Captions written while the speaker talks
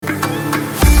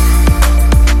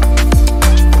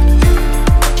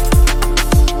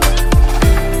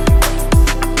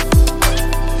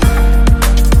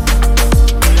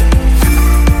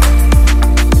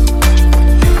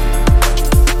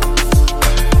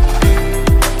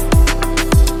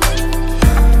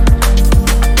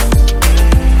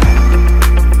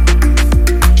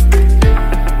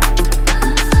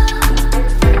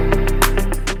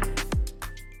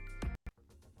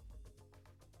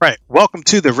Welcome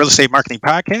to the Real Estate Marketing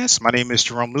Podcast. My name is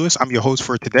Jerome Lewis. I'm your host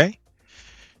for today.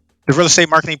 The Real Estate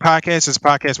Marketing Podcast is a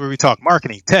podcast where we talk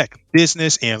marketing, tech,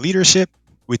 business, and leadership.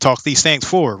 We talk these things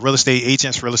for real estate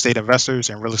agents, real estate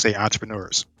investors, and real estate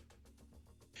entrepreneurs.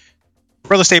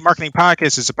 Real Estate Marketing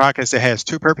Podcast is a podcast that has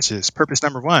two purposes. Purpose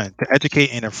number one, to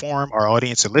educate and inform our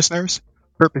audience and listeners.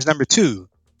 Purpose number two,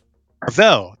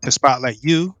 Arvell, to spotlight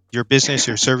you, your business,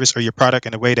 your service, or your product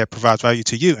in a way that provides value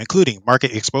to you, including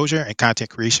market exposure and content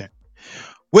creation.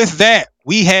 With that,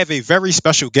 we have a very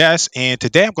special guest, and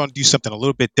today I'm going to do something a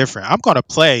little bit different. I'm going to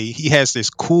play. He has this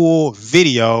cool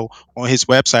video on his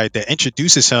website that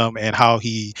introduces him and how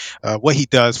what he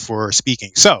does for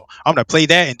speaking. So I'm going to play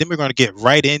that, and then we're going to get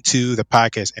right into the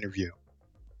podcast interview.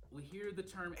 We hear the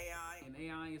term AI, and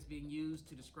AI is being used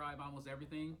to describe almost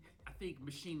everything. I think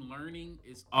machine learning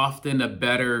is often a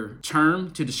better term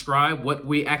to describe what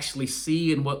we actually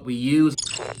see and what we use.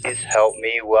 Please help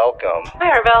me welcome.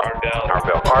 Hi, Arvell.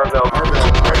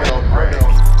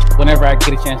 Whenever I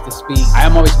get a chance to speak, I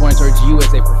am always pointing towards you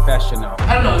as a professional.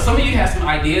 I don't know, some of you have some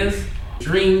ideas,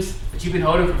 dreams that you've been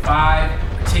holding for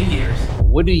 5 or 10 years.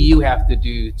 What do you have to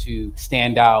do to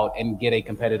stand out and get a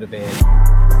competitive edge?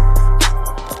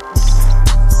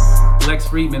 Lex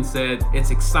Friedman said, it's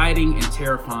exciting and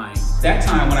terrifying. That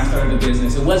time when I started the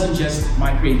business, it wasn't just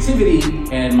my creativity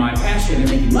and my passion and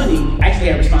making money. I actually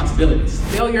had responsibilities.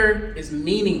 Failure is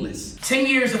meaningless. 10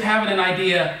 years of having an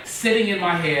idea sitting in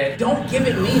my head, don't give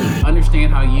it meaning.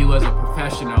 Understand how you as a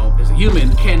professional, as a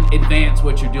human, can advance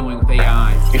what you're doing with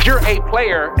AI. If you're a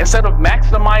player, instead of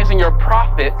maximizing your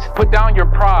profit, put down your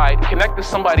pride, connect to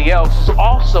somebody else who's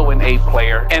also an A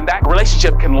player, and that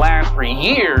relationship can last for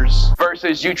years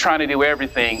versus you trying to do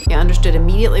everything. I understood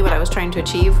immediately what I was trying to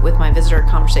achieve with my visitor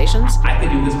conversations. I could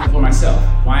do this for myself.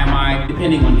 Why am I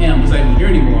depending on him? He's not even here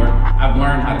anymore. I've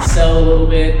learned how to sell a little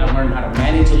bit. I've learned how to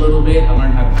manage a little bit. I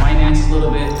learned how to finance a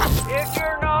little bit. If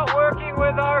you're not working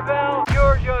with Arvell,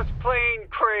 you're just plain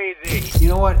crazy. You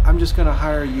know what? I'm just going to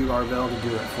hire you, Arvell, to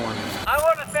do it for me. I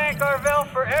want to thank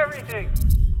Arvell for everything.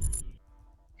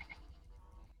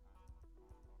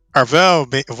 Arvell,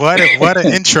 what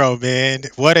an intro, man.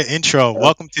 What an intro.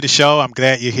 Welcome to the show. I'm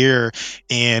glad you're here.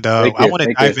 And I want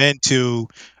to dive into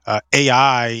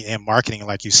AI and marketing,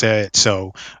 like you said.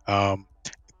 So, that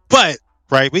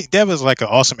was like an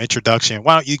awesome introduction.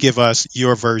 Why don't you give us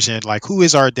your version? Like,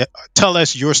 tell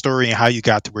us your story and how you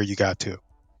got to where you got to.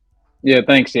 Yeah,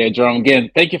 thanks, Jerome. Again,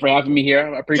 thank you for having me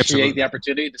here. I appreciate Absolutely. the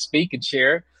opportunity to speak and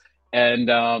share. And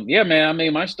man, I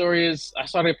mean, my story is I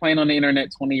started playing on the internet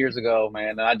 20 years ago,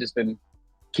 man. And I just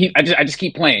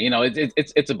keep playing. You know,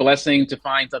 it's a blessing to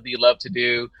find something you love to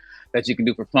do, that you can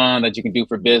do for fun, that you can do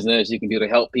for business, you can do to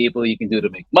help people, you can do to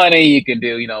make money, you can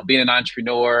do, being an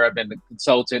entrepreneur. I've been a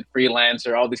consultant,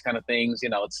 freelancer, all these kind of things.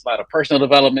 It's a lot of personal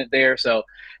development there. So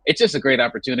it's just a great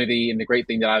opportunity and the great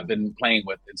thing that I've been playing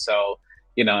with. And so,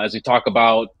 as we talk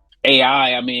about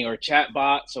AI, or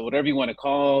chatbots or whatever you want to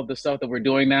call the stuff that we're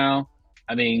doing now.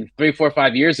 3, 4,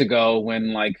 5 years ago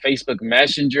when like Facebook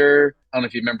Messenger, I don't know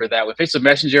if you remember that, when Facebook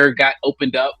Messenger got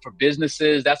opened up for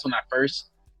businesses, that's when I first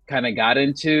kind of got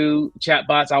into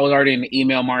chatbots. I was already in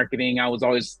email marketing. I was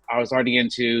already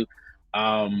into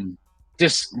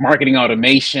just marketing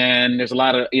automation. There's a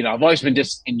lot of, I've always been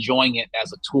just enjoying it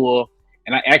as a tool.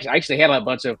 And I actually had a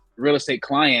bunch of real estate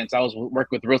clients. I was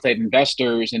working with real estate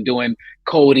investors and doing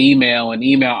cold email and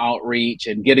email outreach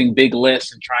and getting big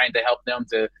lists and trying to help them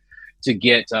to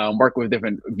get work with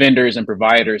different vendors and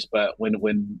providers. But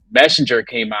when Messenger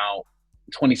came out,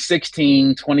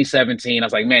 2016, 2017, I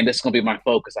was like, man, this is going to be my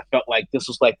focus. I felt like this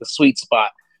was like the sweet spot.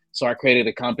 So I created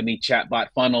a company, Chatbot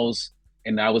Funnels,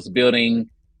 and I was building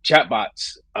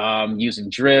chatbots using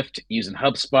Drift, using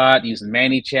HubSpot, using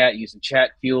ManyChat, using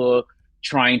ChatFuel,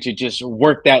 trying to just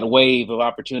work that wave of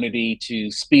opportunity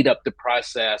to speed up the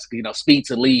process. Speed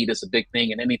to lead is a big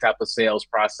thing in any type of sales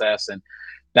process. And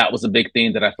that was a big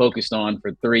thing that I focused on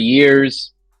for 3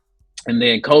 years. And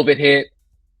then COVID hit,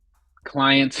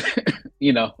 clients,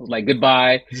 like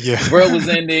goodbye. Yeah. World was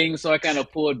ending. So I kind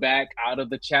of pulled back out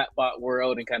of the chatbot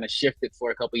world and kind of shifted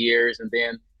for a couple of years. And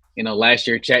then, last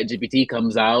year ChatGPT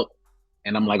comes out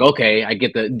and I'm like, okay, I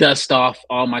get to dust off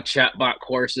all my chatbot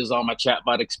courses, all my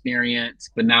chatbot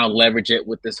experience, but now leverage it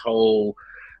with this whole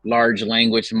large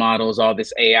language models, all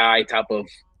this AI type of,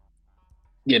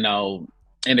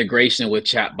 integration with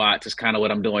chatbots is kind of what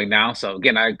I'm doing now. So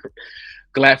again, I'm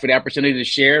glad for the opportunity to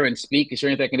share and speak and share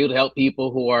anything I can do to help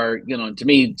people who are, to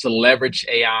me, to leverage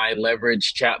AI,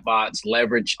 leverage chatbots,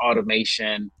 leverage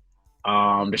automation.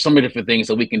 There's so many different things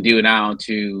that we can do now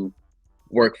to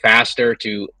work faster,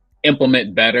 to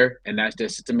implement better, and that's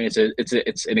just, to me,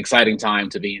 it's an exciting time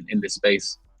to be in this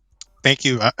space. Thank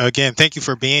you again. Thank you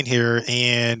for being here.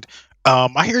 And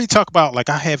I hear you talk about like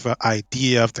I have an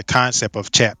idea of the concept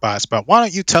of chatbots, but why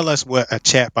don't you tell us what a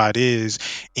chatbot is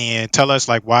and tell us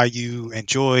like why you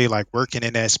enjoy like working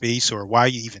in that space or why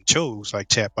you even chose like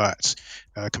chatbots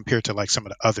compared to like some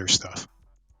of the other stuff.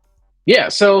 Yeah.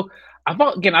 So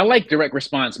again, I like direct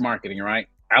response marketing, right?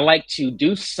 I like to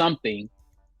do something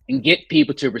and get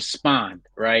people to respond,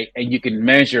 right? And you can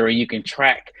measure and you can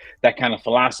track that kind of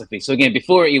philosophy. So again,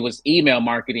 before it was email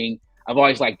marketing, I've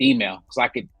always liked email because I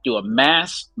could do a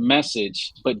mass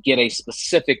message but get a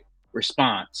specific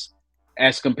response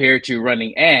as compared to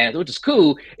running ads, which is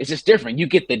cool. It's just different. You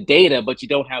get the data, but you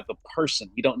don't have the person.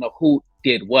 You don't know who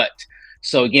did what.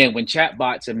 So again, when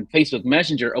chatbots and Facebook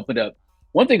Messenger opened up,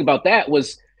 one thing about that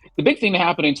was the big thing that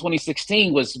happened in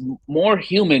 2016 was more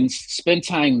humans spend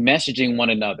time messaging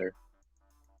one another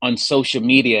on social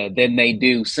media than they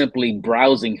do simply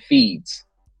browsing feeds.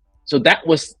 So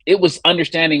it was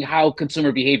understanding how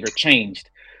consumer behavior changed.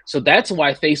 So that's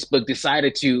why Facebook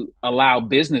decided to allow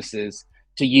businesses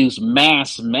to use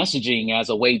mass messaging as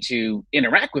a way to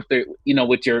interact with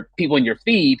with your people in your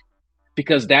feed,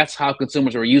 because that's how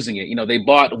consumers were using it. They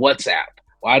bought WhatsApp.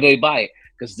 Why do they buy it?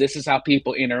 Because this is how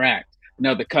people interact. In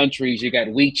other countries, you got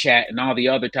WeChat and all the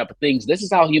other type of things. This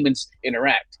is how humans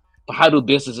interact. But how do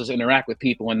businesses interact with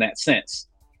people in that sense?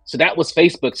 So that was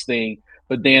Facebook's thing.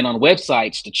 But then on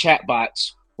websites, the chat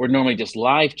bots were normally just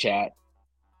live chat,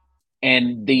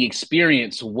 and the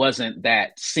experience wasn't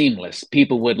that seamless.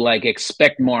 People would like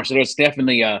expect more. So there's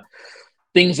definitely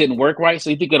things didn't work right. So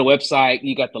if you go to a website,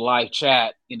 you got the live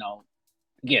chat,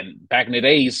 again, back in the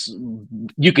days,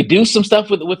 you could do some stuff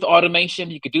with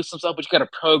automation. You could do some stuff, but you got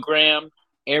to program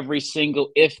every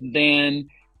single if then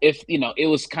if it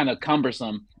was kind of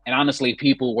cumbersome, and honestly,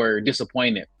 people were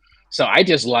disappointed. So I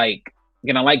just like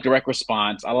I like direct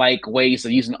response. I like ways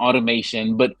of using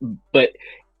automation, but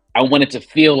I want it to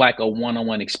feel like a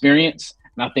one-on-one experience.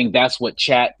 And I think that's what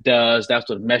chat does. That's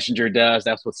what Messenger does.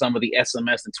 That's what some of the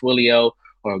SMS and Twilio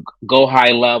or Go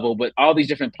High Level, but all these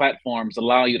different platforms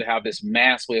allow you to have this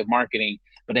mass way of marketing,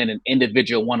 but in an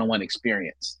individual one-on-one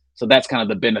experience. So that's kind of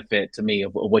the benefit to me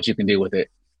of what you can do with it.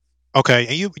 Okay,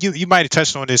 and you might have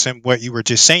touched on this in what you were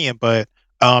just saying, but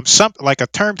some like a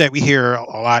term that we hear a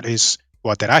lot is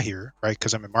well that I hear right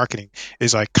because I'm in marketing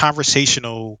is like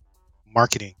conversational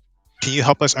marketing. Can you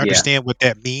help us Yeah. understand what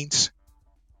that means?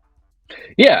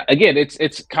 Yeah. Again,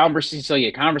 it's conversation. So yeah,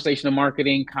 conversational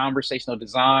marketing, conversational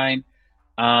design.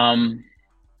 Um,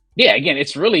 yeah, again,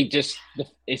 it's really just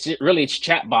it's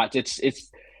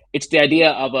chatbots. It's the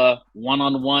idea of a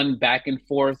one-on-one back and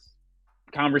forth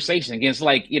conversation. Again, it's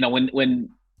like when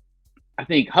I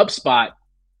think HubSpot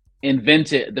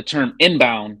invented the term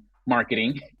inbound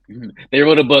marketing. They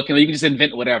wrote a book, and you can just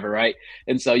invent whatever, right?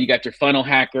 And so you got your funnel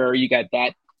hacker, you got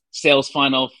that sales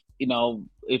funnel.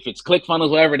 If it's ClickFunnels,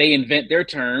 whatever, they invent their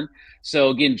term. So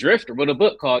again, Drift wrote a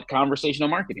book called Conversational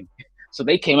Marketing. So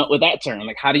they came up with that term,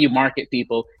 like how do you market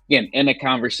people again in a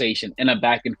conversation, in a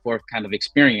back and forth kind of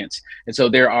experience. And so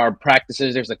there are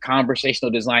practices. There's a Conversational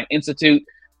Design Institute.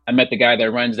 I met the guy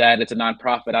that runs that. It's a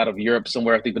nonprofit out of Europe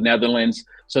somewhere, I think the Netherlands.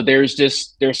 So there's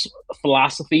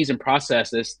philosophies and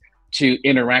processes to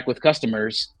interact with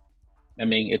customers. I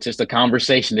mean, it's just a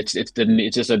conversation. It's just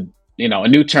a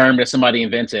new term that somebody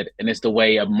invented, and it's the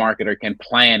way a marketer can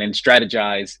plan and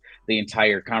strategize the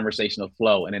entire conversational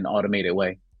flow in an automated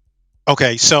way.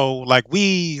 Okay, so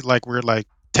we're like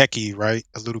techie, right?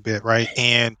 A little bit, right?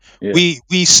 And Yeah.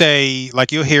 we say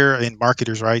like you'll hear in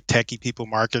marketers, right? Techie people,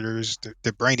 marketers,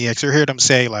 the brainiacs. You'll hear them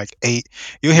say like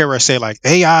you'll hear us say like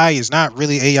AI is not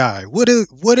really AI. What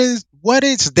does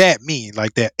that mean?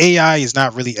 Like that AI is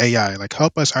not really AI. Like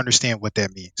help us understand what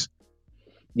that means.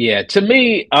 Yeah, to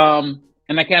me,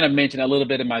 and I kind of mentioned a little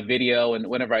bit in my video and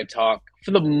whenever I talk,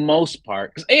 for the most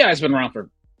part, because AI has been around for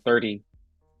 30,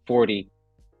 40,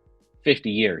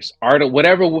 50 years. Art,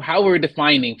 whatever, how we're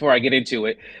defining, before I get into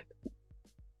it,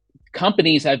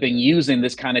 companies have been using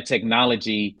this kind of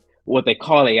technology, what they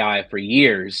call AI, for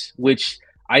years, which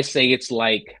I say it's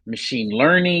like machine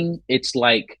learning. It's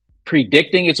like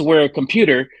predicting. It's where a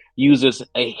computer uses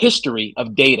a history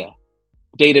of data,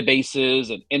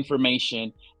 databases and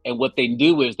information. And what they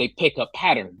do is they pick up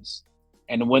patterns.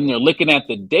 And when they're looking at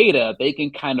the data, they can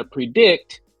kind of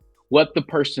predict what the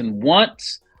person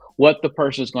wants, what the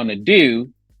person is going to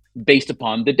do based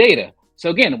upon the data. So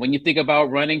again, when you think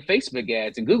about running Facebook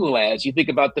ads and Google ads, you think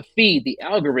about the feed, the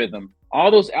algorithm,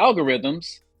 all those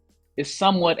algorithms is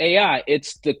somewhat AI.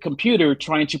 It's the computer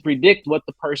trying to predict what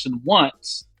the person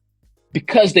wants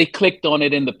because they clicked on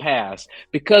it in the past,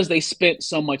 because they spent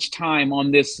so much time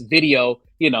on this video.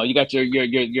 You got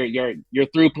your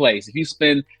through plays. If you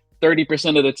spend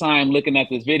 30% of the time looking at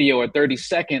this video, or 30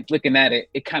 seconds looking at it,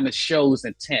 it kind of shows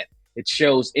intent. It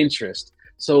shows interest.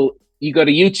 So you go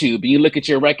to YouTube and you look at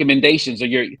your recommendations or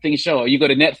your thing show, or you go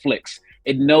to Netflix,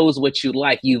 it knows what you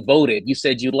like. You voted, you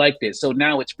said you liked it. So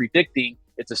now it's predicting,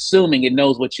 it's assuming it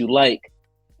knows what you like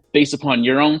based upon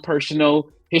your own personal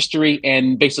history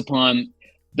and based upon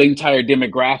the entire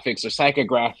demographics or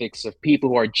psychographics of people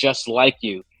who are just like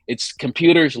you. It's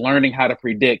computers learning how to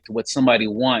predict what somebody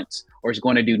wants or is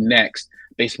going to do next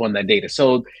based upon that data.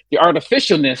 So the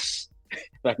artificialness,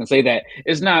 if I can say that,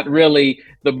 is not really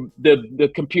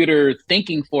the computer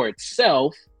thinking for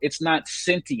itself. It's not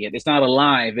sentient. It's not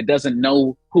alive. It doesn't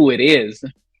know who it is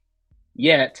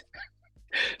yet.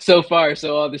 So far,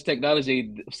 so all this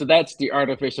technology, so that's the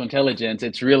artificial intelligence.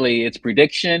 It's really, it's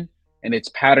prediction and it's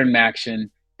pattern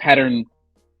action, pattern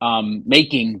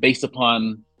making based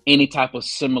upon any type of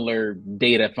similar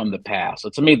data from the past. So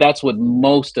to me, that's what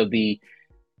most of the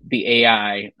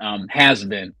AI has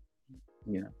been.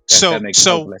 You know, So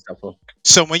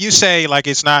when you say like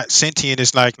it's not sentient,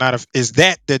 it's like not is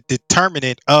that the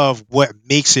determinant of what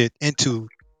makes it into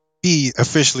be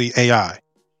officially AI?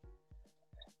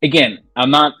 Again, I'm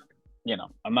not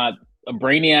a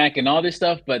brainiac and all this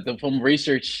stuff, but from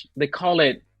research, they call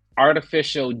it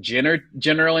artificial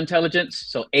general intelligence.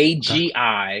 So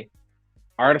AGI,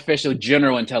 artificial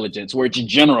general intelligence, where it's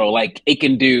general, like it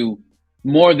can do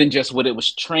more than just what it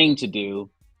was trained to do.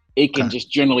 It can just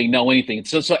generally know anything.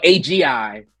 So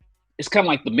AGI is kind of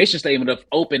like the mission statement of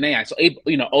OpenAI. So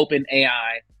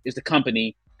OpenAI is the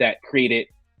company that created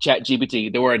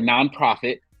ChatGPT. They were a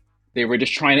nonprofit. They were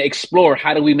just trying to explore,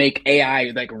 how do we make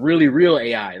AI like really real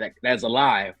AI that's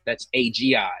alive? That's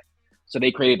AGI. So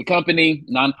they created the company,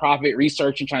 nonprofit,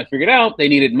 researching, trying to figure it out. They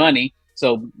needed money.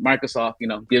 So Microsoft,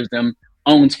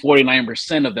 owns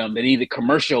 49% of them. They needed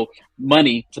commercial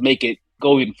money to make it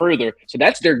go even further. So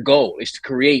that's their goal, is to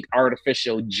create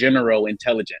artificial general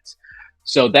intelligence.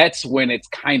 So that's when it's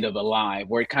kind of alive,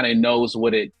 where it kind of knows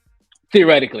what it,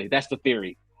 theoretically, that's the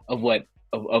theory of what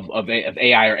of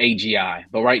AI or AGI.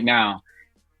 But right now,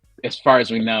 as far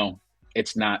as we know,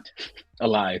 it's not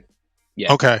alive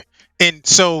yet. Okay. And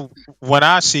so when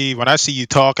I see you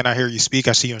talk and I hear you speak,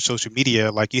 I see you on social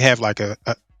media, like you have like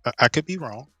I could be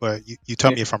wrong, but you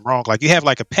tell me if I'm wrong. Like you have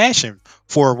like a passion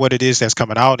for what it is that's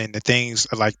coming out and the things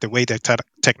like the way that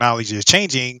technology is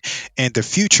changing and the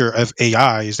future of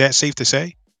AI. Is that safe to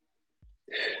say?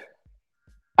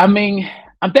 I mean,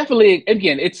 I'm definitely,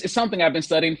 again, it's something I've been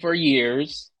studying for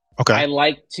years. Okay. I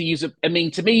like to use it. I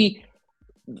mean, to me,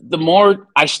 the more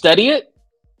I study it,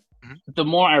 the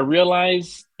more I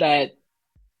realize that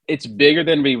it's bigger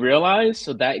than we realize.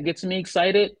 So that gets me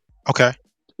excited. Okay.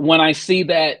 When I see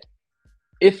that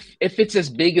if it's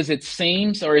as big as it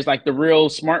seems, or as like the real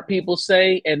smart people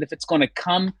say, and if it's going to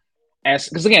come as,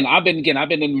 because again, I've been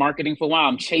in marketing for a while.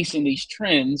 I'm chasing these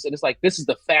trends, and it's like, this is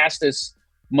the fastest,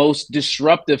 most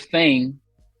disruptive thing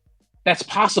that's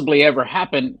possibly ever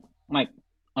happened, like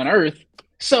on Earth.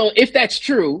 So if that's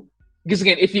true, because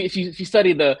again, if you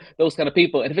study those kind of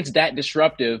people, and if it's that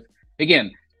disruptive,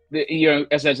 again,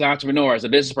 as an entrepreneur, as a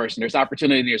business person, there's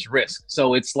opportunity, there's risk.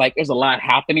 So it's like there's a lot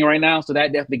happening right now. So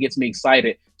that definitely gets me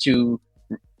excited to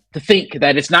think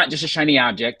that it's not just a shiny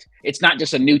object. It's not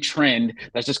just a new trend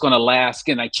that's just going to last.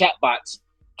 Again, like chatbots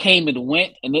came and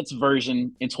went in its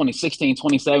version in 2016,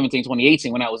 2017,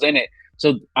 2018 when I was in it.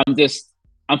 So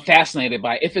I'm fascinated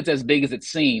by it. If it's as big as it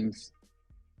seems,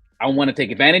 I want to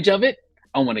take advantage of it.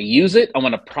 I want to use it. I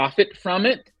want to profit from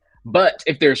it. But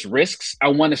if there's risks, I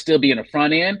want to still be in the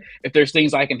front end. If there's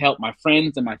things I can help my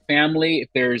friends and my family,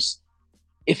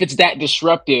 if it's that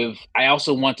disruptive, I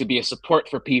also want to be a support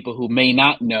for people who may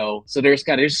not know. So there's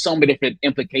so many different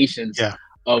implications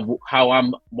of how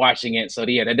I'm watching it. So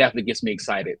yeah, that definitely gets me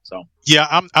excited. So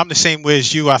yeah, I'm the same way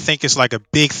as you. I think it's like a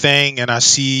big thing, and I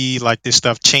see like this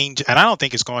stuff change, and I don't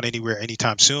think it's going anywhere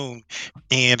anytime soon.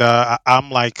 And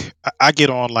I'm like, I get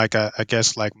on like I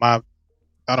guess like my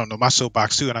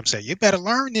soapbox too, and I'm saying you better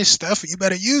learn this stuff, you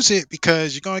better use it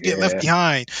because you're gonna get left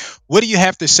behind. What do you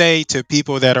have to say to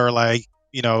people that are like,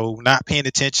 not paying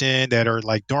attention, that are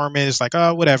like dormant, it's like,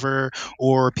 oh, whatever,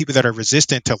 or people that are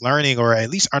resistant to learning or at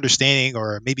least understanding,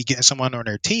 or maybe getting someone on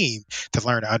their team to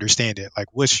learn to understand it? Like,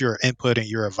 what's your input and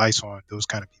your advice on those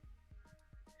kind of people?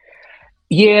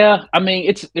 Yeah, I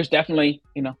mean, there's definitely,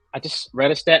 I just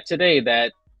read a stat today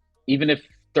that even if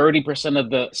 30%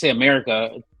 of say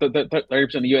America,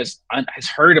 30% of the US has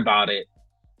heard about it,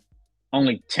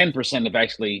 only 10% have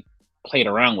actually played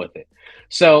around with it.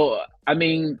 So, I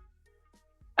mean,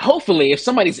 hopefully if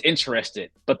somebody's interested,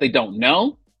 but they don't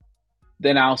know,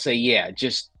 then I'll say, yeah,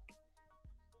 just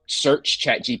search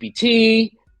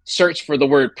ChatGPT, search for the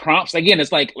word prompts. Again,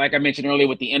 it's like I mentioned earlier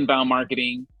with the inbound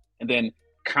marketing and then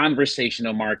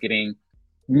conversational marketing.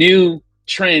 New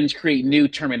trends create new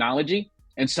terminology,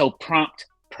 and so prompt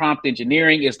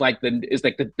engineering is like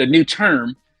the new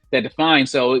term that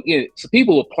defines. So so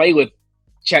people will play with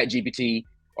Chat GPT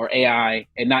or AI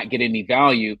and not get any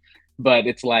value, but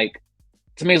it's like,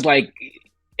 to me, it's like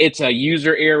it's a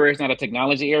user error. It's not a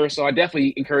technology error. So I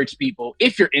definitely encourage people,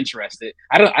 if you're interested.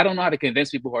 I don't know how to convince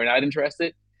people who are not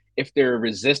interested. If they're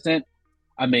resistant,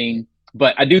 I mean,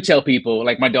 but I do tell people,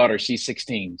 like my daughter, she's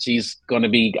 16. She's going to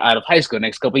be out of high school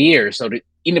next couple of years. So to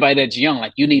anybody that's young,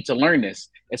 like, you need to learn this.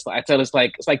 It's like, I tell, it's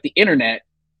like the internet.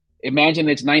 Imagine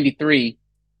it's 93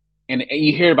 and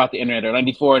you hear about the internet, or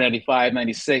 94, 95,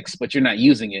 96, but you're not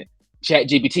using it. Chat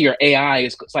GPT or AI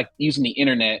it's like using the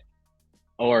internet,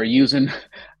 or using,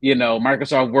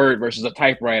 Microsoft Word versus a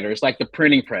typewriter. It's like the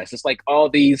printing press. It's like all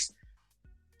these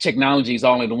technologies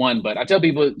all in one. But I tell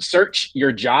people, search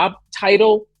your job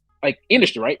title, like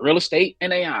industry, right? Real estate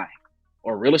and AI,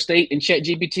 or real estate and Chat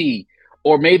GPT,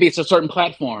 or maybe it's a certain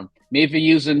platform. Maybe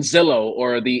you're using Zillow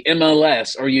or the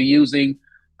MLS, or you're using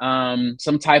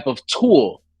some type of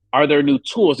tool. Are there new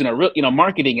tools in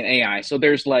marketing and AI? So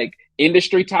there's like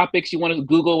industry topics you want to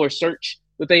Google or search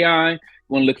with AI. You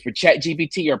want to look for Chat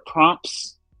GPT or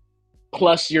prompts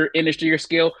plus your industry or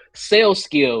skill, sales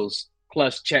skills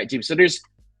plus Chat GPT. So there's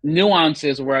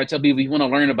nuances where I tell people you want to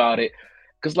learn about it,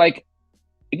 because, like,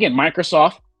 again,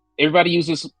 Microsoft, everybody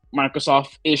uses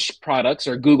Microsoft-ish products,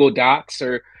 or Google Docs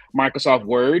or Microsoft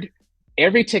Word.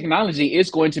 Every technology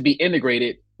is going to be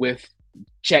integrated with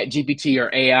Chat GPT or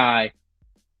AI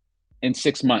in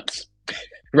 6 months,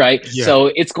 right? Yeah. So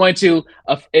it's going to,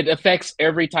 it affects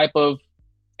every type of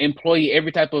employee,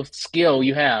 every type of skill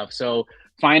you have. So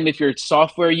find if your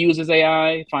software uses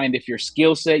AI, find if your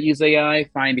skill set uses AI,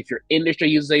 find if your industry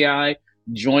uses AI,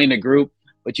 join a group.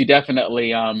 But you definitely,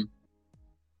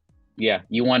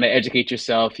 you want to educate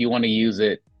yourself, you want to use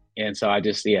it. And so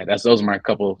those are my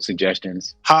couple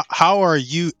suggestions. How are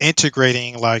you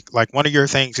integrating, like one of your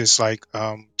things is like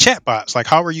chatbots? Like,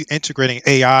 how are you integrating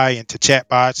AI into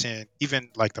chatbots, and even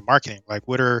like the marketing? Like,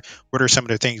 what are some of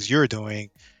the things you're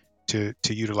doing to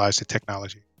utilize the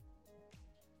technology?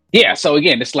 Yeah. So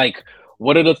again, it's like,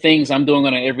 what are the things I'm doing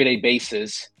on an everyday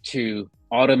basis to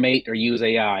automate or use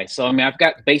AI? So I mean, I've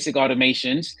got basic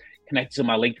automations connected to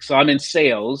my link. So I'm in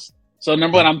sales. So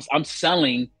number one, I'm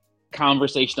selling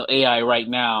conversational AI right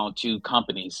now to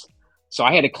companies. So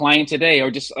I had a client today,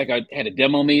 or just like I had a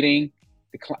demo meeting.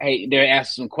 They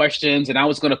asked some questions, and I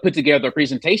was going to put together a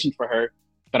presentation for her,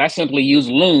 but I simply used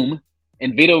Loom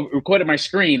and video recorded my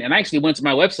screen, and I actually went to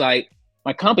my website,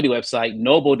 my company website,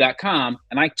 noble.com,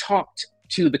 and I talked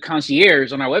to the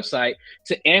concierge on our website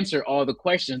to answer all the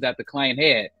questions that the client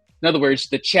had. In other words,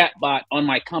 the chat bot on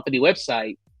my company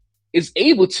website is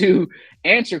able to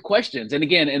answer questions. And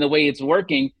again, in the way it's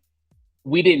working,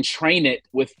 we didn't train it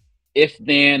with if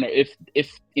then, or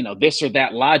if this or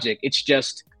that logic. It's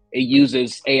just, it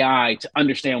uses AI to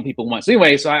understand what people want. So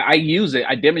anyway, so I use it,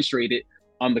 I demonstrate it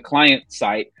on the client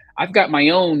site. I've got my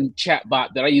own chat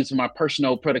bot that I use for my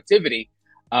personal productivity.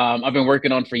 I've been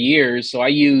working on for years. So I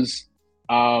use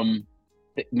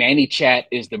ManyChat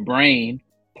is the brain.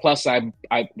 Plus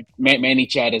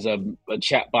ManyChat is a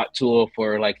chat bot tool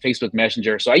for like Facebook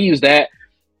Messenger. So I use that,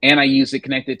 and I use it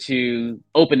connected to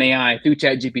OpenAI through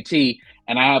ChatGPT.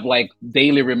 And I have like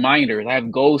daily reminders. I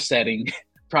have goal setting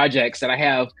projects that I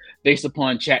have based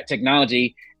upon chat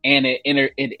technology, and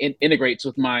it integrates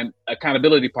with my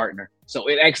accountability partner. So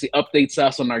it actually updates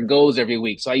us on our goals every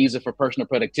week. So I use it for personal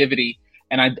productivity.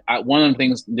 And I one of the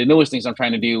things, the newest things I'm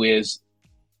trying to do is,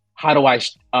 how do I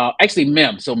actually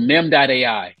MEM? So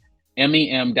MEM.ai,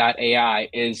 MEM.ai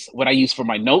is what I use for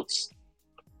my notes.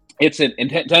 And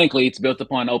technically it's built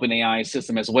upon OpenAI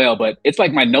system as well, but it's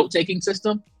like my note-taking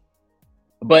system,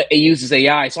 but it uses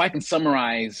AI. So I can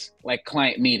summarize like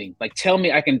client meeting, like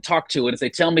I can talk to it and say,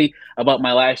 tell me about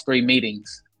my last 3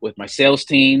 meetings with my sales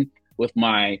team, with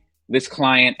this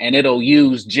client, and it'll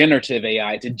use generative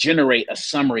AI to generate a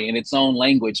summary in its own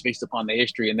language based upon the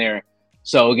history in there.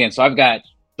 So again, so I've got,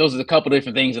 those are a couple of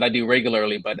different things that I do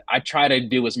regularly, but I try to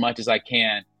do as much as I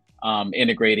can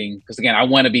integrating, because again, I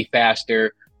want to be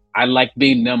faster. I like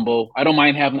being nimble. I don't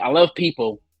mind I love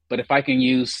people, but if I can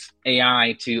use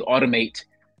AI to automate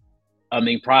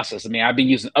process. I mean, I've been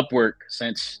using Upwork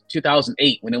since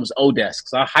 2008 when it was Odesk.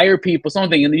 So I hire people,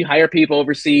 something, and you hire people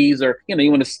overseas, or,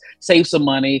 you want to save some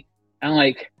money. I'm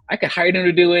like, I could hire them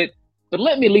to do it, but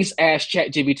let me at least ask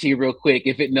ChatGPT real quick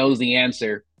if it knows the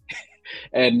answer.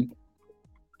 And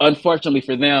unfortunately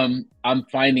for them, I'm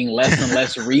finding less and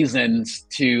less reasons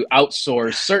to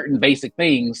outsource certain basic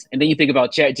things. And then you think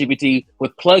about ChatGPT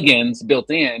with plugins built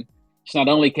in. So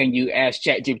not only can you ask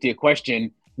ChatGPT a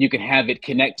question, you can have it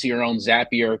connect to your own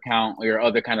Zapier account or your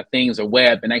other kind of things or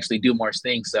web and actually do more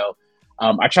things. So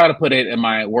I try to put it in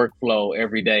my workflow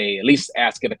every day, at least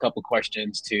ask it a couple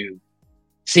questions to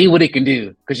see what it can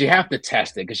do, because you have to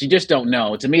test it because you just don't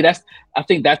know. To me, I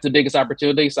think that's the biggest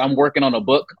opportunity. So I'm working on a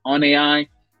book on AI.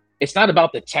 It's not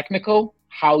about the technical,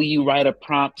 how you write a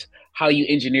prompt, how you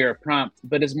engineer a prompt,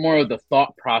 but it's more of the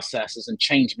thought processes and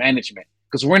change management,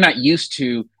 because we're not used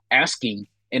to asking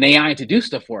an AI to do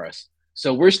stuff for us.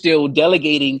 So we're still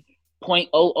delegating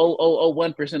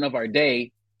 0.00001% of our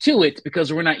day to it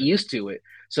because we're not used to it.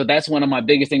 So that's one of my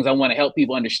biggest things I want to help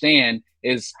people understand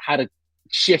is how to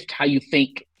shift how you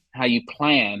think, how you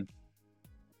plan,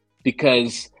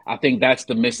 because I think that's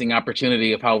the missing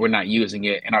opportunity of how we're not using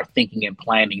it in our thinking and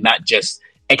planning, not just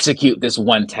execute this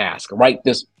one task, write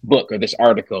this book or this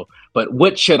article, but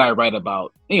what should I write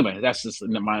about? Anyway, that's just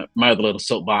my other little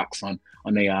soapbox on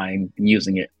AI and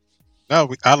using it. No,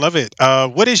 I love it.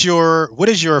 What is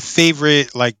your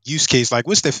favorite like use case? Like,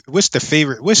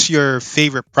 what's your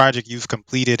favorite project you've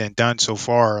completed and done so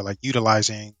far? Like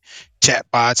utilizing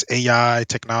chatbots, AI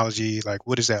technology. Like,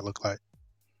 what does that look like?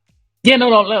 Yeah,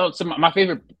 no. So my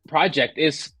favorite project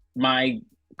is my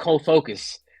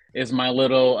co-focus, is my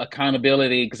little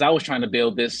accountability, because I was trying to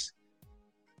build this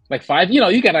like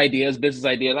you got ideas, business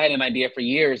ideas. I had an idea for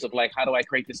years of like, how do I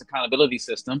create this accountability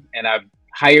system? And I've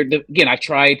I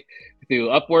tried through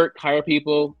Upwork, hire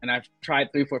people, and I've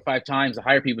tried 3, 4, 5 times to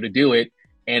hire people to do it.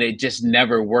 And it just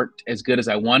never worked as good as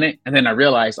I wanted. And then I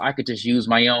realized I could just use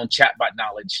my own chatbot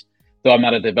knowledge. Though I'm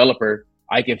not a developer,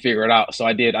 I can figure it out. So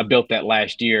I built that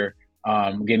last year,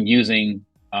 again, using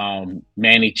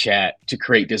ManyChat to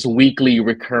create this weekly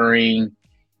recurring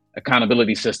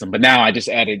accountability system. But now I just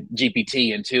added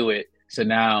GPT into it. So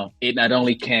now it not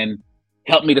only can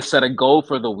help me to set a goal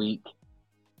for the week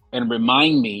and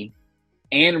remind me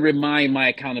and remind my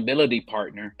accountability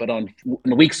partner, but when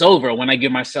the week's over, when I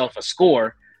give myself a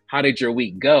score, how did your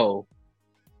week go?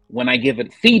 When I give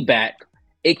it feedback,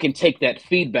 it can take that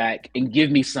feedback and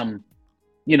give me some,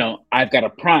 I've got a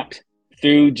prompt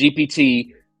through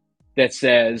GPT that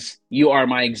says, you are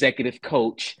my executive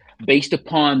coach. Based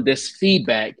upon this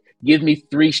feedback, give me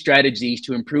 3 strategies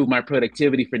to improve my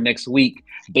productivity for next week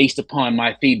based upon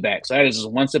my feedback. So that is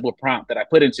just one simple prompt that I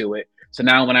put into it. So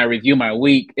now when I review my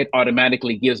week, it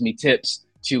automatically gives me tips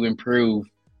to improve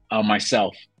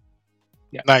myself.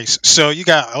 Yeah. Nice. So you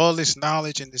got all this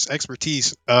knowledge and this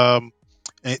expertise,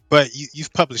 but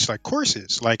you've published like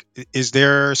courses. Like, is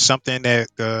there something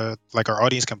that like our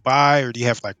audience can buy, or do you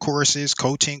have like courses,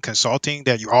 coaching, consulting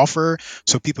that you offer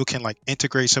so people can like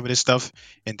integrate some of this stuff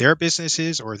in their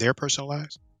businesses or their personal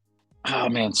lives? Oh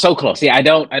man, so close. Yeah, I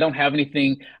don't have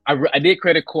anything. I did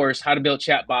create a course, how to build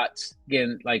chatbots,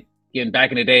 again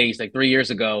back in the days, like 3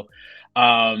 years ago.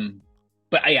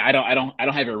 But I don't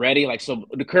have it ready. Like, so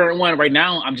the current one right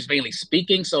now, I'm just mainly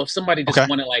speaking. So if somebody just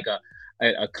wanted like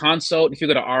a consult, if you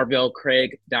go to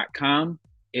arvellcraig.com,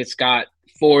 it's got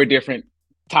 4 different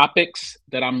topics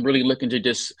that I'm really looking to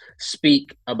just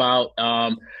speak about.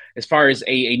 As far as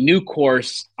a new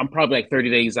course, I'm probably like 30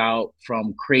 days out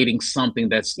from creating something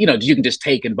that's, you can just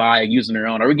take and buy and use on your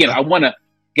own. Or again, I'm going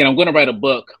to write a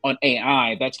book on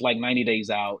AI. That's like 90 days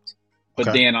out.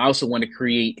 But then I also want to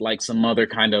create like some other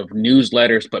kind of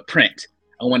newsletters, but print.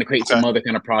 I want to create some other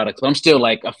kind of products. So I'm still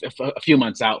like a few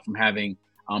months out from having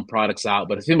products out.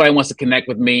 But if anybody wants to connect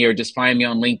with me or just find me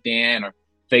on LinkedIn or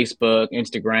Facebook,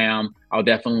 Instagram, I'll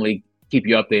definitely keep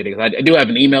you updated. I do have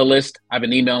an email list. I've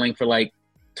been emailing for like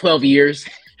 12 years.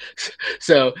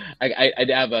 So I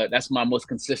have that's my most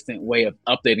consistent way of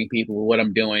updating people with what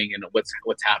I'm doing and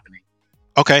what's happening.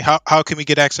 Okay. How can we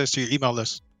get access to your email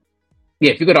list?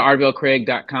 Yeah, if you go to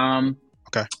arvellcraig.com.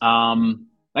 Okay.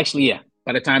 Actually, yeah.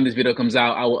 By the time this video comes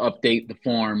out, I will update the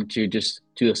form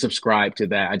to subscribe to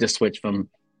that. I just switched from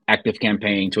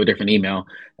ActiveCampaign to a different email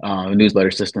newsletter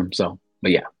system. So,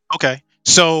 but yeah. Okay.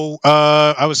 So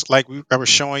I was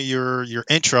showing your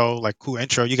intro, like cool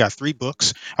intro. You got 3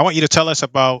 books. I want you to tell us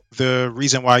about the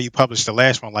reason why you published the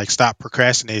last one, like Stop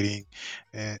Procrastinating,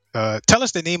 and tell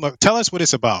us what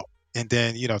it's about, and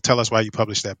then tell us why you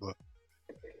published that book.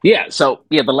 Yeah. So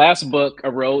the last book I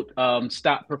wrote,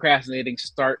 Stop Procrastinating,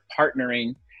 Start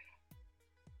Partnering.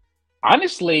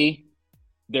 Honestly,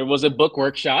 there was a book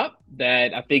workshop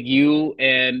that I think you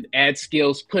and Ad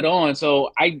Skills put on.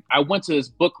 So I went to this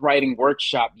book writing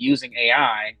workshop using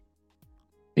AI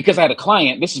because I had a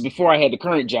client. This is before I had the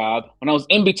current job. When I was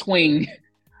in between,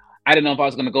 I didn't know if I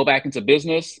was going to go back into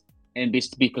business. and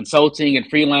be consulting and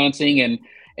freelancing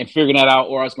and figuring that out,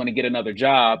 or I was going to get another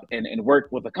job and work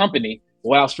with a company.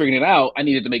 While I was figuring it out, I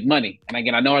needed to make money. And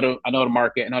again, I know how to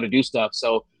market and how to do stuff.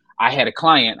 So I had a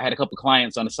couple of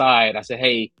clients on the side. I said,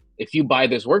 hey, if you buy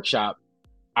this workshop,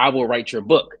 I will write your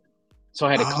book. So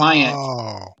I had a client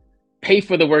Oh, pay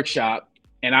for the workshop,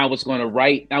 and I was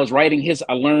writing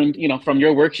I learned, from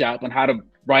your workshop on how to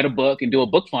write a book and do a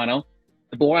book funnel.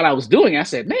 But while I was doing it, I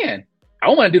said, man, I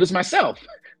want to do this myself.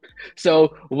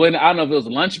 So when, I don't know if it was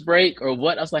lunch break or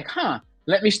what, I was like,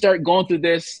 let me start going through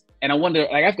this. And I wonder,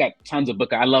 like, I've got tons of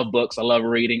books. I love books. I love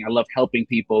reading. I love helping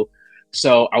people.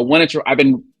 So I've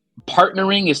been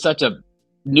partnering is such a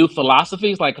new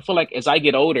philosophy. It's like, I feel like as I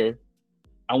get older,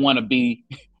 I want to be,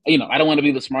 I don't want to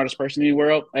be the smartest person in the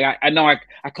world. Like, I know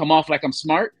I come off like I'm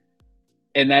smart,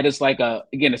 and that is like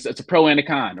it's a pro and a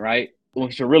con, right? When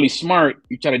you're really smart,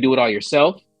 you try to do it all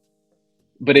yourself.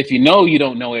 But if you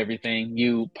don't know everything,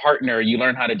 you partner, you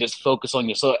learn how to just focus on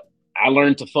yourself. I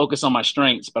learned to focus on my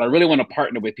strengths, but I really want to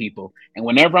partner with people. And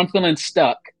whenever I'm feeling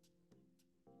stuck,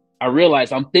 I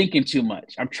realize I'm thinking too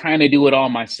much. I'm trying to do it all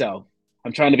myself.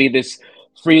 I'm trying to be this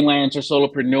freelancer,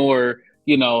 solopreneur,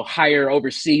 hire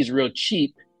overseas real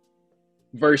cheap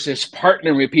versus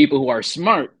partnering with people who are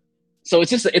smart. So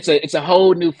it's a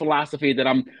whole new philosophy that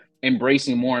I'm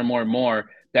embracing more and more and more.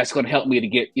 That's going to help me to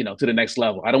get, to the next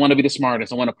level. I don't want to be the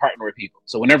smartest. I want to partner with people.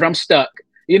 So whenever I'm stuck,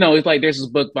 it's like there's this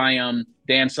book by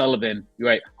Dan Sullivan,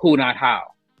 right? Who, Not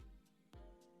How.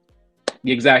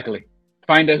 Exactly.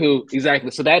 Find a who.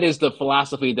 Exactly. So that is the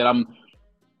philosophy that I'm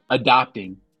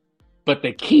adopting. But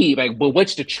the key, but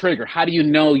what's the trigger? How do you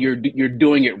know you're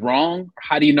doing it wrong?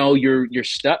 How do you know you're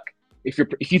stuck? If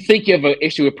you think you have an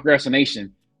issue with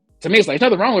procrastination, to me, it's like, there's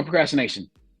nothing wrong with procrastination.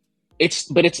 It's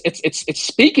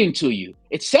speaking to you.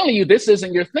 It's telling you this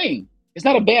isn't your thing. It's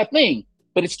not a bad thing,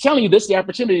 but it's telling you this is the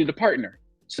opportunity to partner.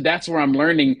 So that's where I'm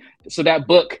learning. So that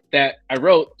book that I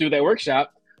wrote through that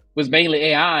workshop was mainly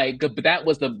AI, but that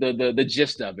was the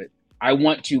gist of it. I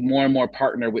want to more and more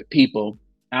partner with people,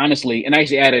 honestly, and I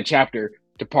actually added a chapter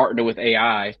to partner with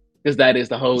AI, because that is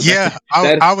the whole. yeah.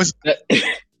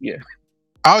 Yeah.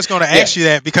 I was going to ask you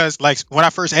that, because like when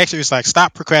I first asked you, it's like,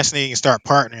 stop procrastinating and start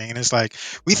partnering. And it's like,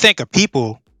 we think of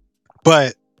people,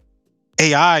 but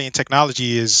AI and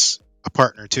technology is a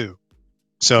partner too.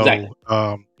 So, Exactly.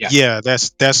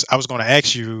 that's, I was going to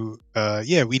ask you,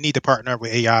 we need to partner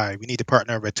with AI. We need to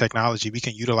partner with technology. We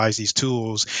can utilize these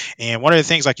tools. And one of the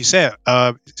things, like you said,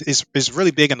 is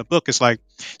really big in the book. It's like,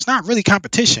 it's not really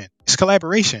competition. It's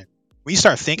collaboration. When you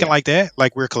start thinking like that,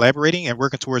 like we're collaborating and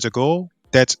working towards a goal,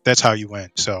 that's how you win.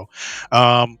 So,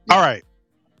 all right.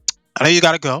 I know you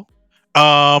got to go.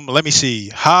 Let me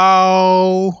see.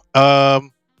 How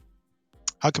can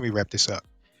we wrap this up?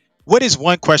 What is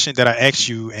one question that I asked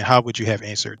you, and how would you have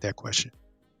answered that question?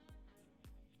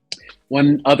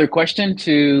 One other question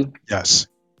to, Yes.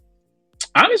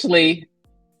 honestly,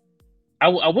 I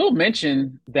will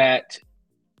mention that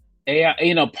AI,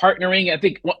 partnering, I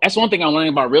think that's one thing I'm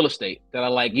learning about real estate that I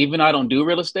like. Even though I don't do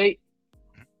real estate,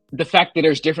 the fact that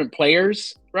there's different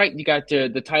players, right? You got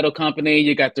the title company,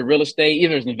 you got the real estate,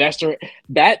 either there's an investor.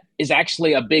 That is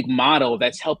actually a big model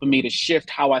that's helping me to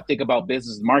shift how I think about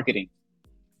business and marketing.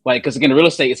 Like, because again, real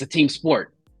estate, it's a team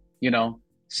sport,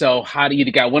 So how do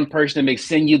you got one person that may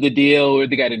send you the deal, or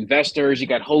they got investors, you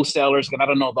got wholesalers, and I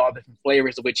don't know all the different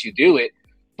flavors of which you do it,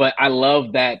 but I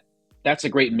love that. That's a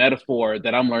great metaphor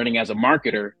that I'm learning as a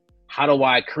marketer. How do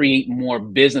I create more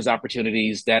business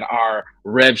opportunities that are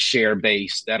rev share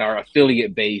based, that are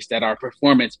affiliate based, that are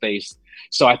performance based?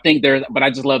 So I think but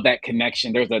I just love that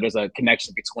connection. There's a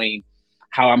connection between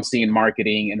how I'm seeing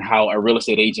marketing and how a real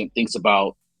estate agent thinks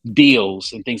about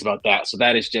deals and things about that. So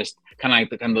that is just kind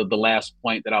of the last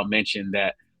point that I'll mention,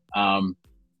 that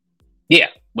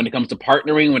when it comes to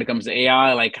partnering, when it comes to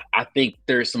AI, like, I think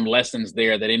there's some lessons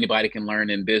there that anybody can learn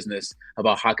in business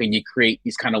about how can you create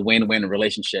these kind of win-win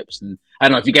relationships. And I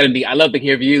don't know if you got any, I'd love to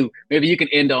hear you. Maybe you can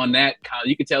end on that.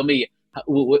 You can tell me,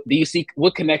 what do you see?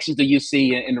 What connections do you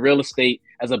see in real estate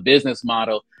as a business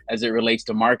model as it relates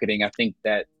to marketing? I think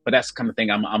but that's the kind of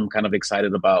thing I'm kind of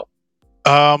excited about.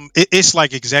 It's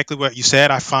like exactly what you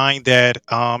said. I find that,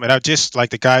 and I just like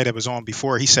the guy that was on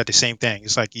before, he said the same thing.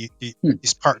 It's like you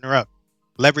just partner up,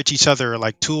 leverage each other,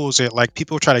 like tools that, like,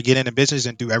 people try to get into business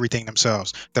and do everything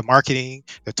themselves. The marketing,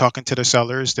 the talking to the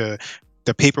sellers, the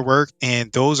paperwork,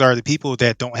 and those are the people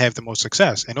that don't have the most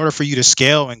success. In order for you to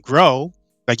scale and grow,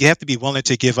 Like you have to be willing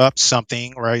to give up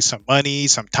something, right? Some money,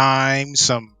 some time,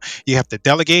 some you have to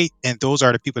delegate, and those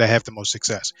are the people that have the most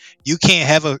success. You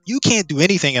can't do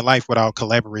anything in life without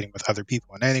collaborating with other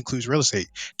people, and that includes real estate,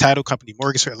 title company,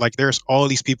 mortgage. Like there's all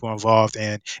these people involved,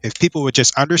 and if people would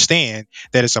just understand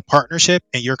that it's a partnership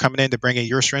and you're coming in to bring in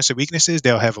your strengths and weaknesses,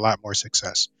 they'll have a lot more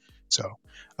success. So,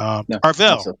 No,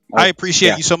 Arvell, awesome. I appreciate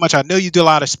Yeah. you so much. I know you do a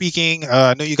lot of speaking.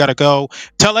 I know you got to go.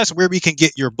 Tell us where we can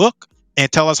get your book and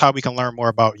tell us how we can learn more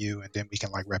about you, and then we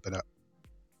can like wrap it up.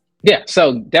 Yeah.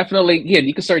 So definitely, yeah,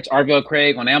 you can search Arvell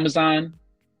Craig on Amazon. You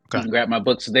Okay. can grab my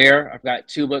books there. I've got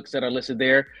 2 books that are listed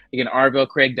there. Again,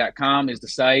 arvellcraig.com is the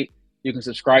site. You can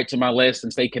subscribe to my list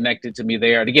and stay connected to me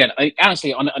there. And again,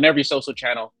 honestly, on every social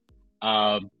channel,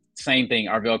 same thing,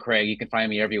 Arvell Craig. You can find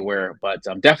me everywhere. But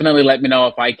definitely let me know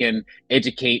if I can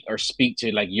educate or speak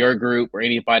to like your group or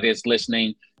anybody that's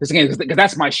listening. Because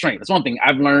that's my strength. That's one thing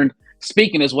I've learned.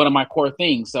 Speaking is one of my core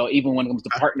things. So even when it comes to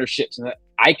partnerships,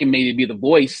 I can maybe be the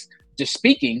voice just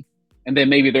speaking, and then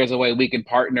maybe there's a way we can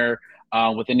partner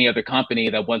with any other company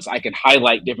that once I can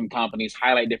highlight different companies,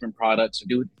 highlight different products, or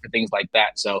do different things like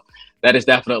that. So that is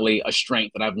definitely a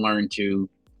strength that I've learned to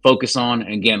focus on.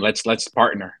 And again, let's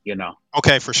partner.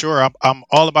 Okay, for sure. I'm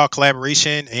all about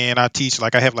collaboration, and I teach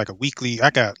like I have like a weekly. I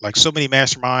got like so many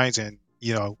masterminds, and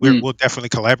Mm. we'll definitely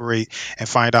collaborate and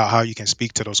find out how you can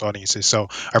speak to those audiences. So,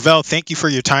 Arvell, thank you for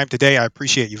your time today. I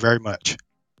appreciate you very much.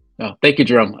 Oh, thank you,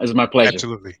 Jerome. It was my pleasure.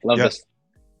 Absolutely. Love Yep. this.